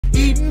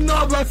eaten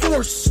up by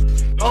force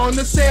on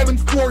the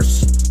 7th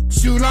course.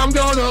 Soon I'm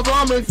gonna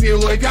vomit, feel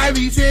like I've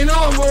eaten a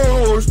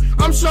horse.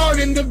 I'm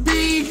starting to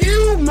be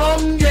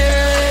humongous,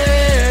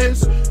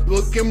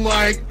 looking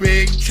like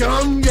Big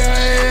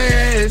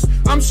Chungus.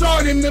 I'm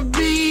starting to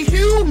be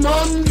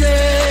humongous,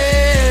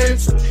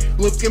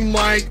 looking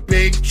like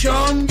Big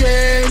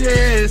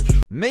Chungus.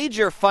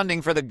 Major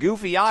funding for the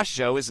Goofy Osh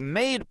Show is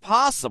made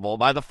possible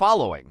by the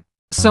following.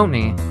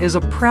 Sony is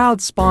a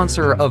proud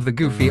sponsor of the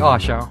Goofy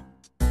Osh Show.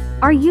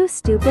 Are you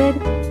stupid?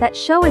 That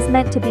show is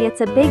meant to be It's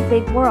a Big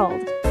Big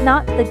World,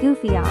 not the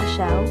Goofy Osh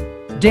Show.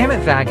 Damn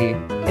it, Vaggie.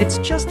 It's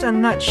just a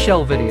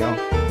nutshell video.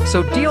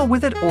 So deal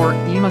with it or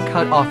Ema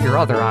cut off your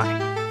other eye.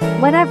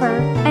 Whatever,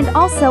 and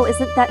also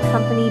isn't that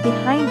company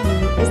behind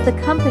me is the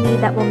company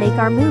that will make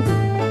our movie.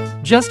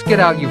 Just get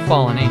out, you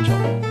fallen angel.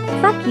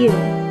 Fuck you.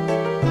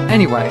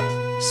 Anyway,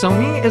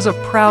 Sony is a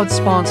proud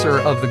sponsor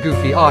of the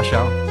Goofy Osh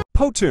Show.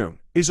 Potoon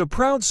is a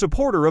proud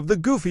supporter of the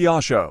Goofy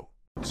Osh Show.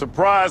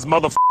 Surprise,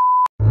 motherf***.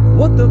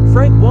 What the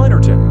Frank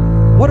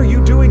Winerton? What are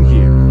you doing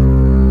here?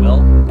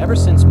 Well, ever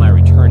since my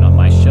return on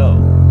my show,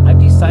 I've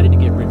decided to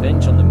get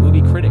revenge on the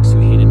movie critics who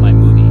hated my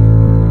movie.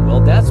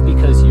 Well, that's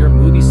because your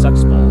movie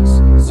sucks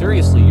balls.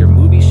 Seriously, your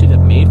movie should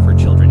have made for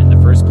children in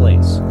the first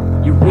place.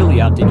 You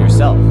really outdid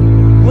yourself.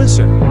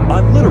 Listen,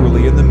 I'm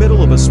literally in the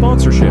middle of a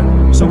sponsorship,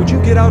 so would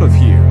you get out of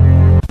here?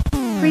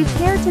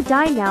 Prepare to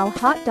die now,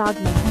 hot dog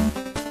man.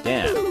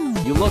 Damn,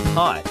 you look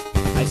hot.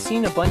 I've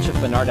seen a bunch of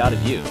Bernard out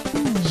of you.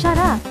 Shut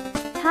up.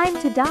 Time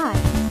to die.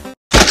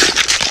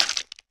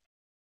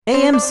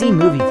 AMC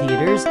Movie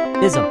Theaters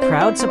is a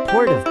proud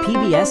support of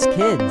PBS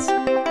Kids,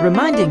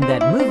 reminding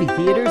that movie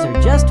theaters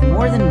are just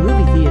more than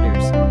movie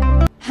theaters.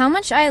 How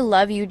much I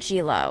love you,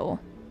 G-Lo.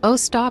 Oh,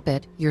 stop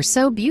it. You're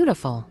so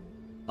beautiful.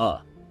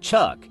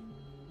 Chuck,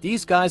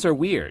 these guys are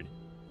weird.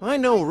 I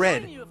know,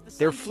 Red.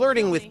 They're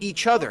flirting with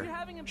each other.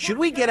 Should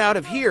we get out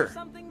of here?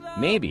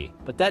 Maybe,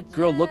 but that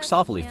girl looks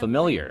awfully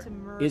familiar.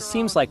 It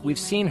seems like we've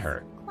seen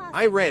her.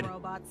 I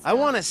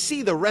want to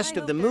see the rest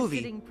of the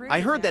movie.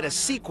 I heard that a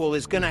sequel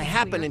is gonna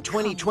happen in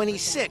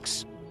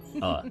 2026.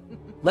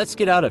 Let's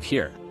get out of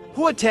here.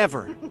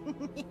 Whatever.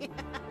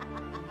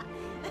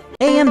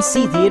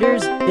 AMC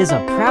Theaters is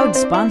a proud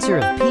sponsor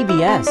of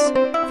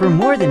PBS for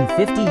more than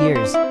 50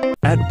 years.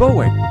 At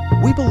Boeing,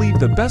 we believe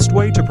the best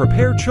way to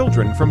prepare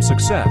children from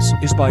success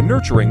is by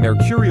nurturing their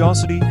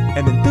curiosity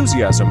and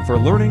enthusiasm for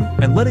learning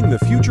and letting the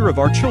future of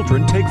our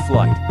children take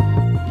flight.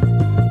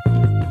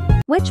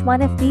 Which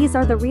one if these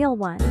are the real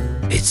one?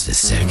 It's the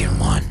second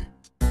one.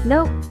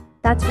 Nope,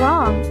 that's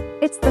wrong.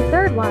 It's the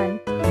third one.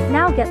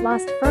 Now get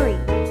lost, furry.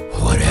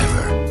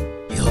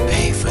 Whatever. You'll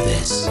pay for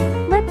this.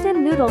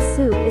 Lipton Noodle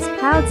Soup is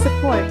proud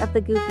support of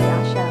the Goofy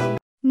Osh Show.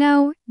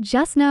 No,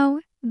 just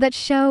know that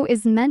show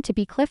is meant to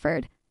be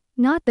Clifford,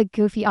 not the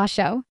Goofy Osh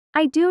Show.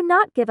 I do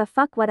not give a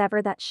fuck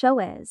whatever that show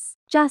is.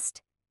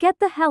 Just get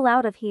the hell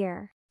out of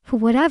here.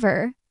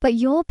 Whatever, but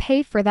you'll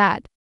pay for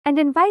that. And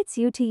invites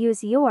you to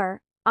use your,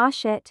 aw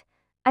shit,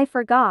 I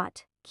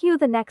forgot. Cue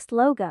the next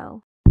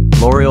logo.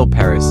 L'Oreal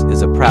Paris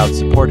is a proud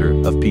supporter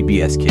of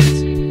PBS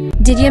Kids.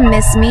 Did you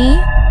miss me?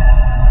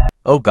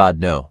 Oh God,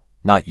 no,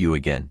 not you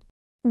again.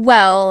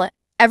 Well,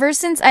 ever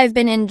since I've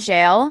been in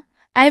jail,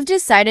 I've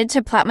decided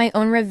to plot my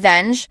own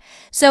revenge,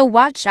 so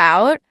watch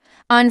out.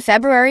 On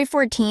February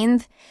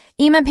 14th,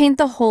 I'ma paint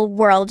the whole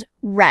world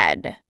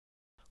red.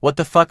 What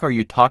the fuck are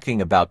you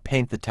talking about?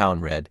 Paint the town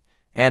red?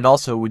 And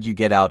also, would you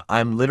get out?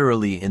 I'm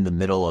literally in the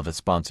middle of a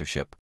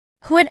sponsorship.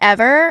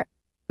 Whatever,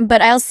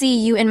 but I'll see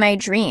you in my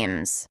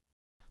dreams.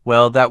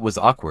 Well, that was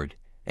awkward.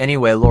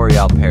 Anyway,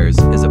 L'Oreal Paris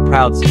is a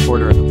proud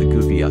supporter of the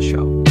Goofy Osh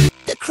Show.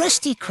 The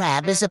Krusty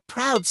Krab is a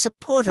proud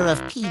supporter of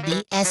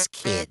PBS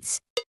Kids.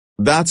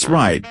 That's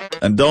right,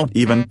 and don't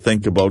even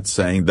think about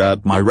saying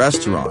that my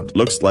restaurant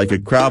looks like a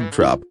crab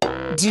trap.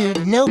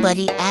 Dude,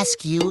 nobody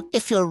asked you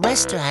if your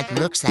restaurant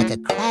looks like a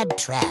crab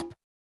trap.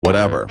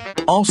 Whatever.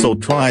 Also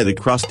try the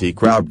Krusty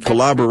Krab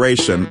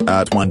collaboration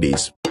at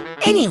Wendy's.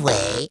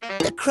 Anyway,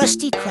 the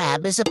Krusty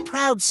Krab is a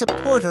proud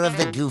supporter of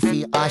the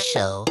Goofy Osh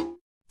Show.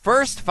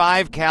 First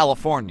 5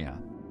 California.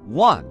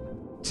 1,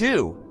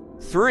 2,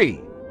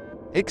 3.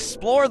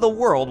 Explore the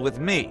world with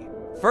me.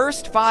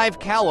 First 5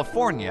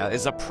 California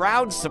is a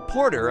proud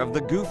supporter of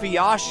the Goofy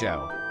Osh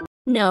Show.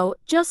 No,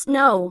 just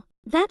no.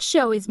 That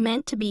show is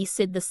meant to be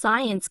Sid the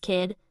Science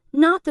Kid,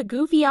 not the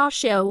Goofy Osh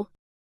Show.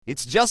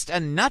 It's just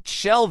a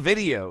nutshell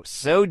video,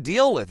 so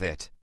deal with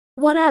it.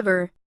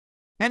 Whatever.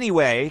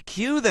 Anyway,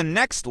 cue the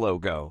next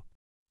logo.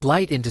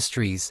 Blight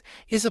Industries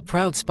is a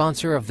proud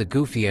sponsor of the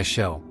Goofy Osh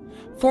Show,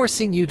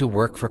 forcing you to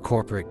work for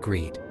corporate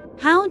greed.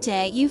 How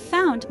dare you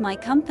found my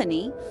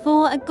company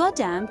for a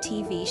goddamn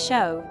TV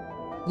show?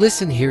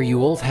 Listen here,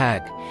 you old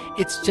hag.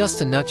 It's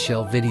just a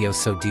nutshell video,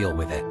 so deal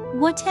with it.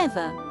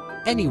 Whatever.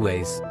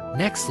 Anyways,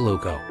 next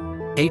logo.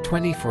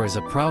 A24 is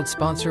a proud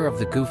sponsor of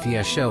the Goofy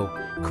Osh Show,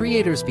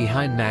 creators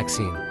behind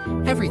Maxine,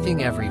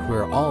 Everything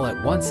Everywhere All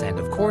at Once, and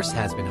of course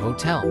Has Been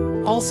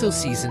Hotel. Also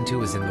Season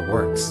 2 is in the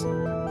works.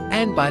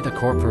 And by the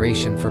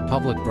Corporation for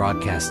Public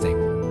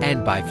Broadcasting.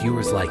 And by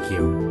viewers like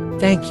you.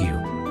 Thank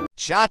you.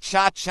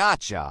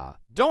 Cha-cha-cha-cha.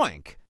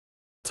 Doink.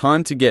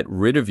 Time to get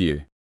rid of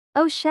you.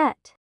 Oh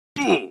shit.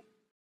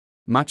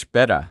 Much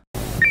better.